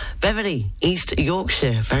 in Beverley, East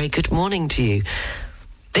Yorkshire. Very good morning to you.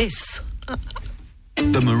 This...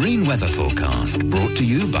 The Marine Weather Forecast brought to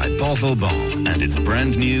you by Port Vauban and its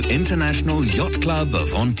brand new International Yacht Club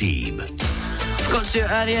of Antibes. Forgot to do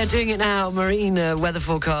it earlier, doing it now. Marine weather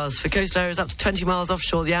forecast for coast areas up to 20 miles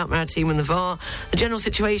offshore the Alpes-Maritimes and the Var. The general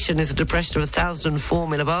situation is a depression of 1,004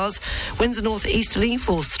 millibars. Winds are northeasterly,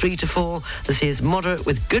 force 3 to 4. The sea is moderate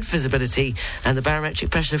with good visibility, and the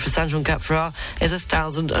barometric pressure for Saint-Jean-Cap-Ferrat is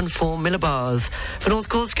 1,004 millibars. For North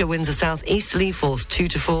Corsica, winds are southeasterly, force 2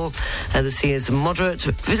 to 4. The sea is moderate.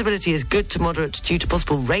 Visibility is good to moderate due to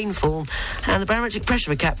possible rainfall, and the barometric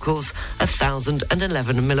pressure for Cap Corse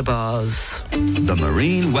 1,011 millibars. The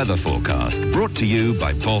Marine Weather Forecast brought to you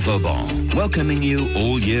by Port Vauban, welcoming you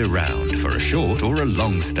all year round for a short or a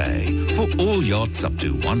long stay for all yachts up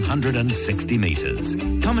to 160 metres.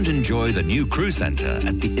 Come and enjoy the new crew centre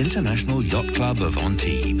at the International Yacht Club of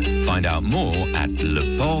Antibes. Find out more at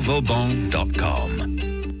leportvauban.com.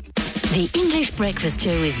 The English Breakfast Show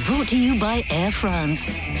is brought to you by Air France.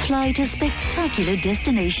 Fly to spectacular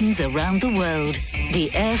destinations around the world.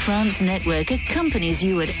 The Air France network accompanies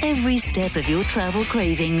you at every step of your travel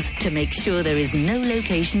cravings to make sure there is no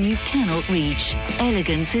location you cannot reach.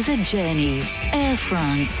 Elegance is a journey. Air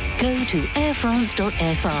France. Go to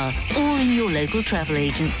airfrance.fr or in your local travel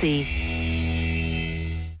agency.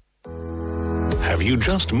 Have you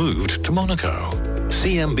just moved to Monaco?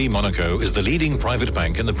 CMB Monaco is the leading private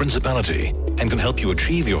bank in the Principality and can help you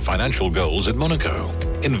achieve your financial goals in Monaco.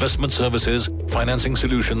 Investment services, financing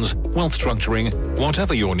solutions, wealth structuring,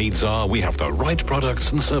 whatever your needs are, we have the right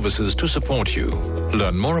products and services to support you.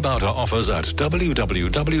 Learn more about our offers at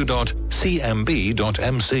www.cmb.mc.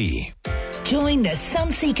 Join the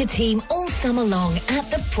Sunseeker team all summer long at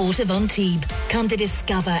the Port of Antibes. Come to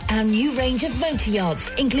discover our new range of motor yachts,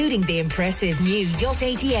 including the impressive new Yacht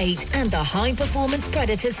 88 and the high-performance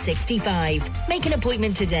Predator 65. Make an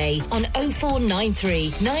appointment today on 0493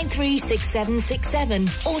 936767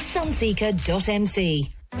 or sunseeker.mc.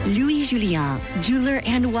 Louis Julien, jeweler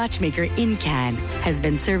and watchmaker in Cannes, has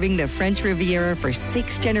been serving the French Riviera for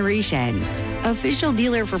 6 generations. Official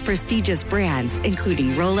dealer for prestigious brands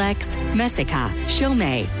including Rolex, Messica,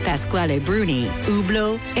 Chaumet, Pasquale Bruni,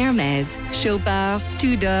 Hublot, Hermes, Chopard,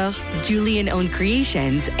 Tudor, Julien-owned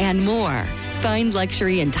creations, and more. Find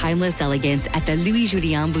luxury and timeless elegance at the Louis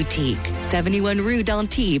Julien Boutique, 71 Rue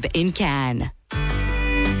d'Antibes in Cannes.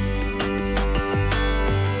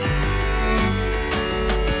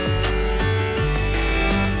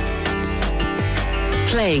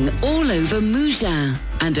 Playing all over Mougins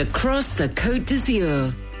and across the Côte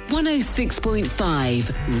d'Azur.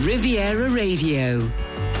 106.5 Riviera Radio.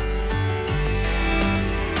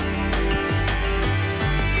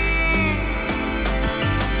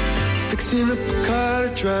 Fixing up a car,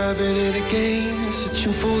 driving it again,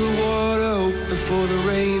 searching for the water, hoping for the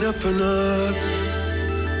rain. Up and up,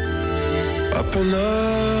 up and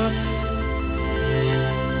up,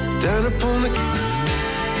 down upon the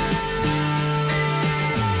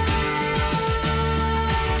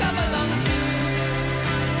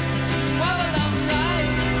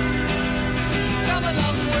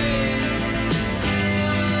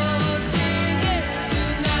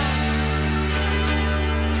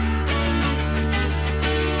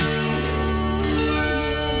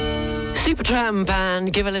Supertramp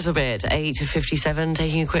and Give a Little Bit, 8:57,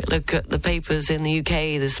 taking a quick look at the papers in the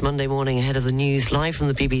UK this Monday morning ahead of the news live from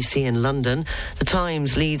the BBC in London. The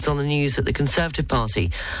Times leads on the news that the Conservative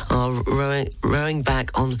Party are rowing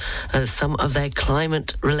back on some of their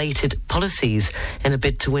climate-related policies in a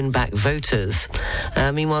bid to win back voters.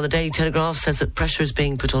 Meanwhile, the Daily Telegraph says that pressure is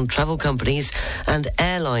being put on travel companies and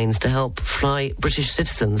airlines to help fly British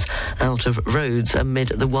citizens out of roads amid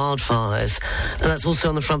the wildfires. And that's also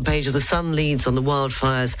on the front page of The Sun. Leads on the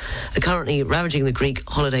wildfires are currently ravaging the Greek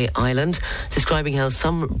holiday island, describing how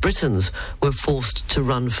some Britons were forced to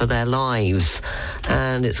run for their lives.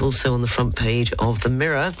 And it's also on the front page of The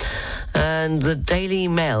Mirror. And the Daily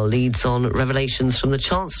Mail leads on revelations from the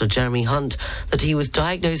Chancellor, Jeremy Hunt, that he was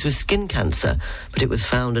diagnosed with skin cancer, but it was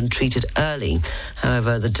found and treated early.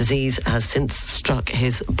 However, the disease has since struck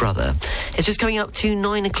his brother. It's just coming up to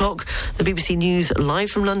 9 o'clock. The BBC News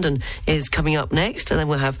live from London is coming up next, and then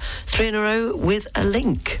we'll have 3 in a row with a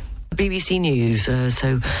link. BBC News,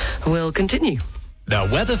 so we'll continue. The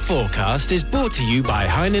weather forecast is brought to you by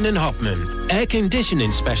Heinen and Hopman, air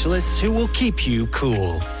conditioning specialists who will keep you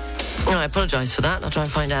cool. Well, I apologise for that. I'll try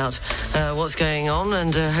and find out what's going on,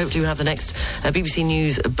 and hopefully we'll have the next BBC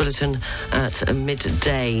News bulletin at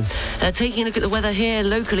midday. Taking a look at the weather here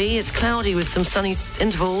locally, it's cloudy with some sunny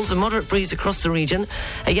intervals, a moderate breeze across the region.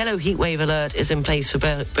 A yellow heatwave alert is in place for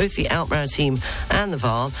both the Alpes-Maritimes and the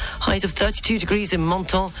Var. Highs of 32 degrees in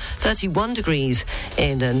Menton, 31 degrees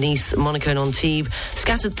in Nice, Monaco and Antibes.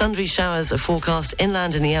 Scattered thundery showers are forecast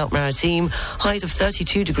inland in the Alpes-Maritimes. Highs of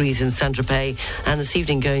 32 degrees in Saint-Tropez, and this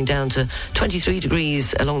evening going down to 23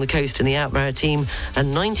 degrees along the coast in the Alpes-Maritimes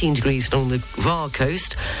and 19 degrees along the Var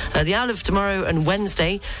coast. The hour of tomorrow and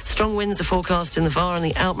Wednesday, strong winds are forecast in the Var and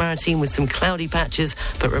the Alpes-Maritimes with some cloudy patches,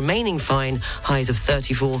 but remaining fine, highs of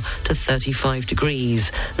 34 to 35 degrees.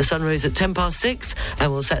 The sun rose at 6:10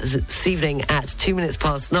 and will set this evening at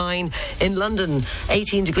 9:02. In London,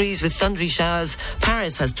 18 degrees with thundery showers.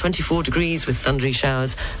 Paris has 24 degrees with thundery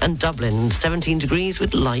showers, and Dublin, 17 degrees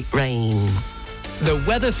with light rain. The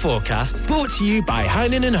weather forecast brought to you by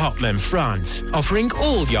Heinen and Hopman France, offering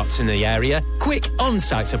all yachts in the area quick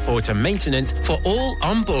on-site support and maintenance for all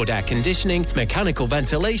on-board air conditioning, mechanical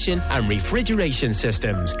ventilation and refrigeration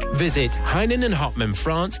systems. Visit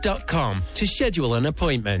HeinenandHopmanFrance.com to schedule an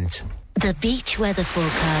appointment. The beach weather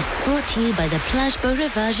forecast brought to you by the Plage Beau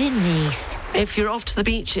Rivage in Nice. If you're off to the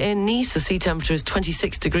beach in Nice, the sea temperature is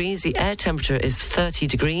 26 degrees, the air temperature is 30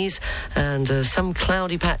 degrees, and some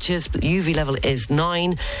cloudy patches, but the UV level is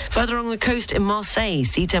 9. Further along the coast in Marseille,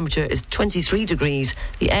 sea temperature is 23 degrees,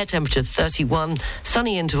 the air temperature 31,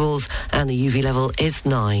 sunny intervals, and the UV level is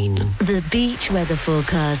 9. The beach weather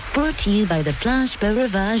forecast brought to you by the Plage Beau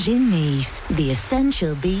Rivage in Nice, the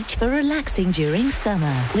essential beach for relaxing during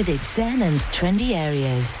summer with its zen and trendy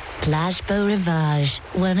areas. Plage Beau Rivage,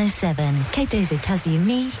 107, Quai des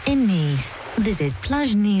États-Unis in Nice. Visit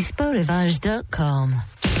plagenicebeaurivage.com.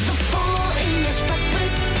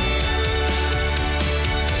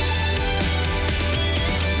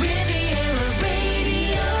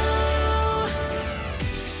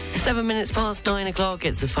 7 minutes past 9 o'clock.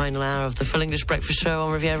 It's the final hour of the Full English Breakfast Show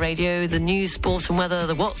on Riviera Radio. The news, sport and weather,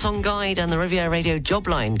 the What's On Guide and the Riviera Radio job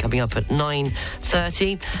line coming up at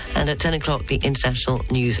 9:30. And at 10 o'clock, the international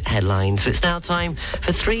news headlines. So it's now time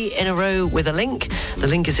for 3 in a row with a link. The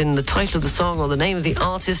link is in the title of the song or the name of the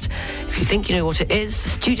artist. If you think you know what it is,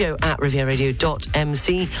 studio at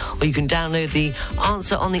rivieradio.mc, or you can download the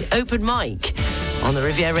answer on the open mic on the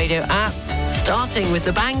Riviera Radio app, starting with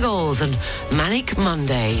the Bangles and Manic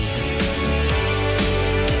Monday.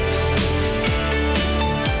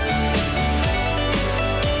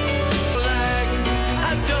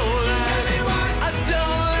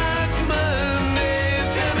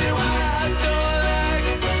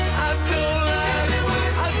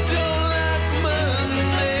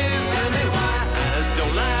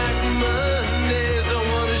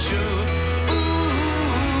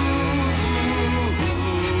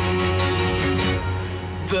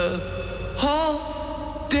 The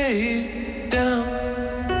whole day down.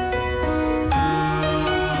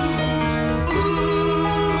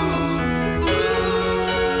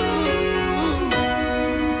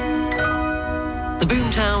 The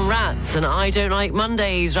Boomtown Rats and I Don't Like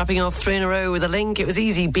Mondays, wrapping off 3 in a row with a link. It was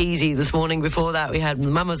easy peasy this morning. Before that, we had the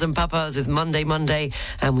Mamas and Papas with Monday,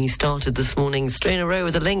 and we started this morning's 3 in a row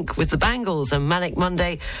with a link with the Bangles and Manic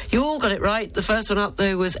Monday. You all got it right. The first one up,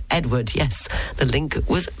 though, was Edward. Yes, the link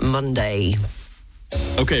was Monday.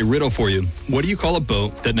 Okay, riddle for you. What do you call a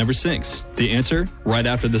boat that never sinks? The answer, right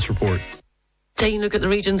after this report. Taking a look at the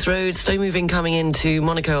Regent's Road, slow moving coming into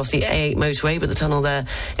Monaco off the A8 motorway, but the tunnel there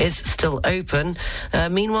is still open.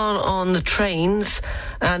 Meanwhile, on the trains,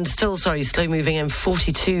 and slow moving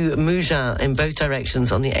M42 Mougins in both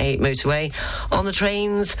directions on the A8 motorway. On the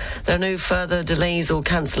trains, there are no further delays or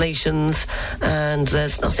cancellations, and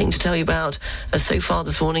there's nothing to tell you about so far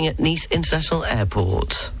this morning at Nice International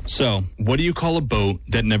Airport. So, what do you call a boat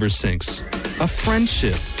that never sinks? A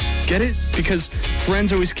friendship. Get it? Because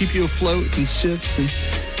friends always keep you afloat in ships and...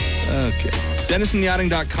 Okay.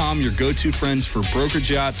 DenisonYachting.com, your go-to friends for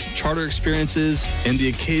brokerage yachts, charter experiences, and the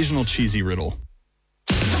occasional cheesy riddle.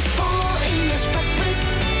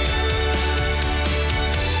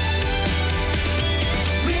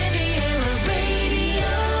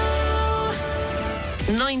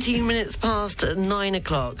 19 minutes past 9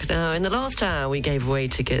 o'clock. Now, in the last hour, we gave away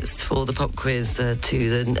tickets for the pop quiz to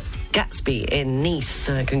the Gatsby in Nice.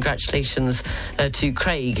 Congratulations to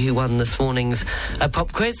Craig, who won this morning's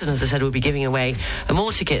pop quiz. And as I said, we'll be giving away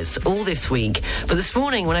more tickets all this week. But this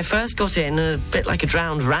morning, when I first got in, a bit like a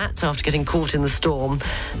drowned rat after getting caught in the storm,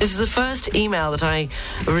 this is the first email that I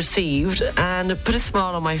received and put a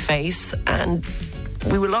smile on my face. And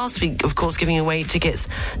we were last week, of course, giving away tickets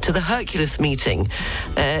to the Hercules meeting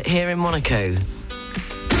here in Monaco.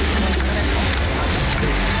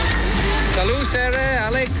 Salut, Sarah,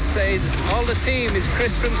 Alex, all the team. It's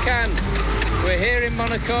Chris from Cannes. We're here in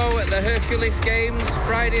Monaco at the Hercules Games,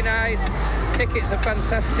 Friday night. Tickets are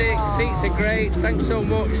fantastic, seats are great. Thanks so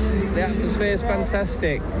much. The atmosphere is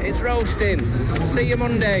fantastic. It's roasting. See you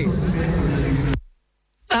Monday.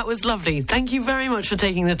 That was lovely. Thank you very much for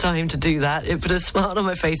taking the time to do that. It put a smile on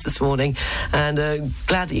my face this morning, and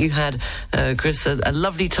glad that you had, Chris, a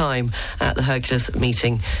lovely time at the Hercules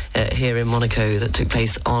meeting here in Monaco that took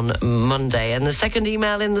place on Monday. And the second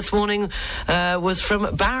email in this morning was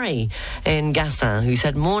from Barry in Gassin, who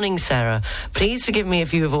said, "Morning, Sarah. Please forgive me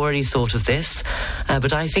if you have already thought of this,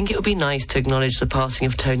 but I think it would be nice to acknowledge the passing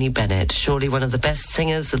of Tony Bennett, surely one of the best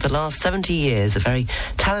singers of the last 70 years, a very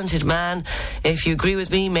talented man. If you agree with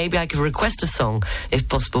me, maybe I could request a song. If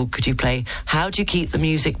possible, could you play How Do You Keep the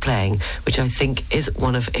Music Playing, which I think is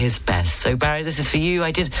one of his best." So, Barry, this is for you.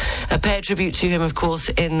 I did pay a tribute to him, of course,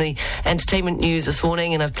 in the entertainment news this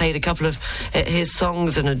morning, and I've played a couple of his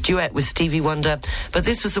songs and a duet with Stevie Wonder. But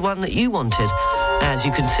this was the one that you wanted, as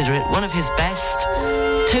you consider it one of his best.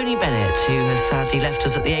 Tony Bennett, who has sadly left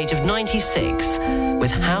us at the age of 96,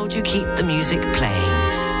 with How Do You Keep the Music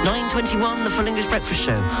Playing. 9:21, the Full English Breakfast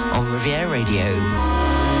Show on Riviera Radio.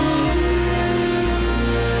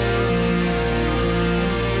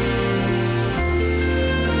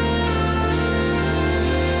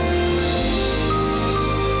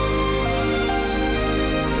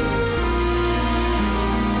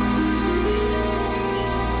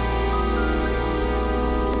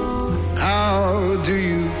 How do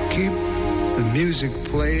you keep the music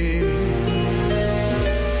playing?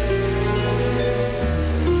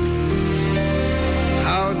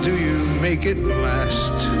 How do you make it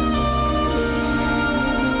last?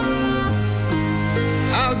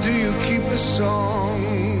 How do you keep a song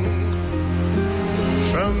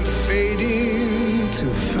from fading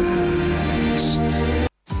too fast?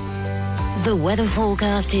 The weather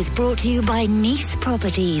forecast is brought to you by Nice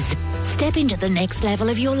Properties. Step into the next level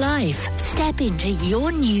of your life. Step into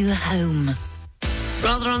your new home.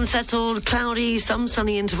 Rather unsettled, cloudy, some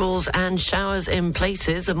sunny intervals and showers in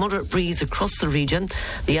places. A moderate breeze across the region.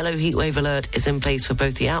 The yellow heatwave alert is in place for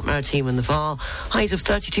both the Alpes-Maritimes and the Var. Highs of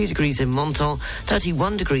 32 degrees in Menton,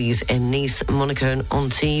 31 degrees in Nice, Monaco and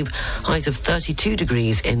Antibes. Highs of 32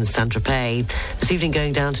 degrees in Saint-Tropez. This evening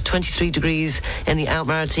going down to 23 degrees in the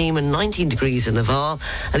Alpes-Maritimes and 19 degrees in the Var.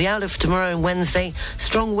 And the outlook for tomorrow and Wednesday,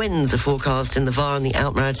 strong winds are forecast in the Var and the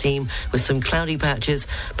Alpes-Maritimes with some cloudy patches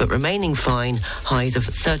but remaining fine. Highs of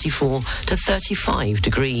 34 to 35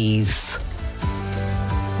 degrees.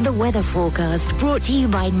 The weather forecast brought to you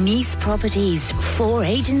by Nice Properties. 4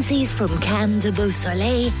 agencies from Cannes to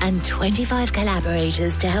Beausoleil and 25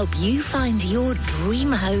 collaborators to help you find your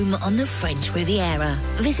dream home on the French Riviera.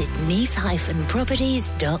 Visit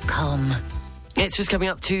nice-properties.com. It's just coming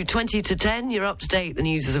up to 20 to 10. You're up to date. The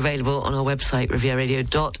news is available on our website,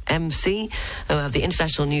 rivieradio.mc. We'll have the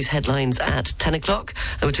international news headlines at 10 o'clock.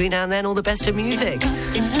 And between now and then, all the best of music.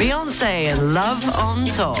 Beyonce and Love on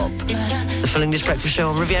Top. The Full English Breakfast Show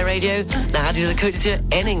on Riviera Radio. Now, how do you do the coach in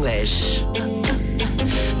English?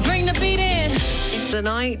 Bring the beat in. The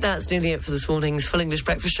night, that's nearly it for this morning's Full English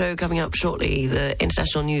Breakfast Show. Coming up shortly, the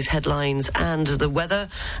international news headlines and the weather.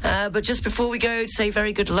 But just before we go, to say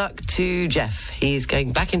very good luck to Jeff. He's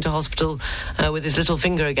going back into hospital with his little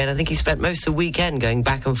finger again. I think he spent most of the weekend going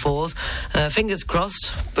back and forth. Fingers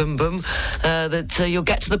crossed, boom, boom, that you'll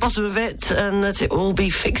get to the bottom of it and that it will all be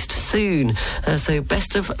fixed soon. So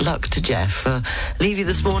best of luck to Jeff. Leave you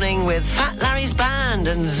this morning with Fat Larry's Band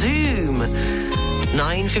and Zoom.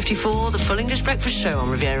 9:54, the Full English Breakfast Show on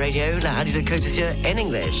Riviera Radio. La radio de Côte d'Azur en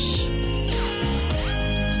English.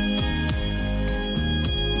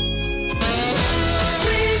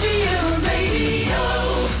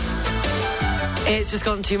 It's just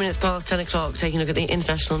gone 2 minutes past 10 o'clock. Taking a look at the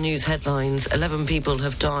international news headlines. 11 people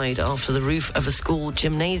have died after the roof of a school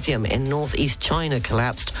gymnasium in northeast China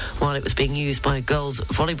collapsed while it was being used by a girls'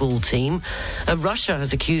 volleyball team. Russia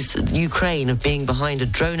has accused Ukraine of being behind a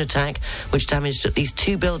drone attack which damaged at least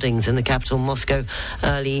 2 buildings in the capital, Moscow,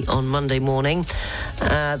 early on Monday morning.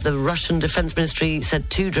 The Russian Defense Ministry said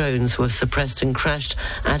 2 drones were suppressed and crashed,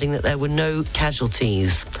 adding that there were no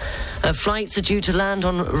casualties. Flights are due to land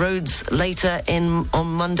on roads later on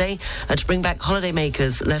Monday to bring back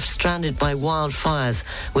holidaymakers left stranded by wildfires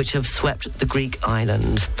which have swept the Greek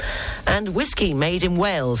island. And whiskey made in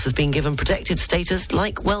Wales has been given protected status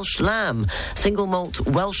like Welsh lamb. Single malt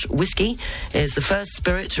Welsh whiskey is the first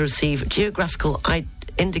spirit to receive geographical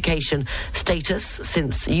indication status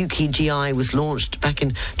since UKGI was launched back in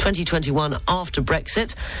 2021 after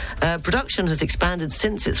Brexit. Production has expanded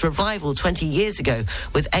since its revival 20 years ago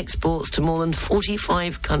with exports to more than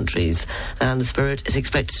 45 countries, and the spirit is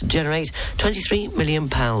expected to generate £23 million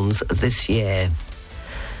this year.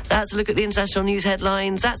 That's a look at the international news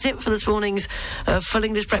headlines. That's it for this morning's Full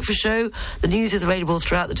English Breakfast Show. The news is available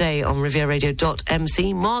throughout the day on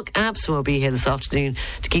rivieradio.mc. Mark Abs will be here this afternoon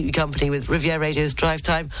to keep you company with Riviera Radio's Drive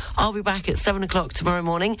Time. I'll be back at 7 o'clock tomorrow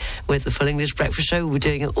morning with the Full English Breakfast Show. We're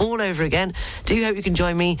doing it all over again. Do hope you can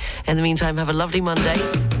join me. In the meantime, have a lovely Monday.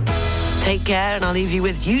 Take care, and I'll leave you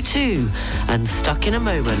with U2 and Stuck in a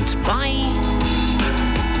Moment. Bye.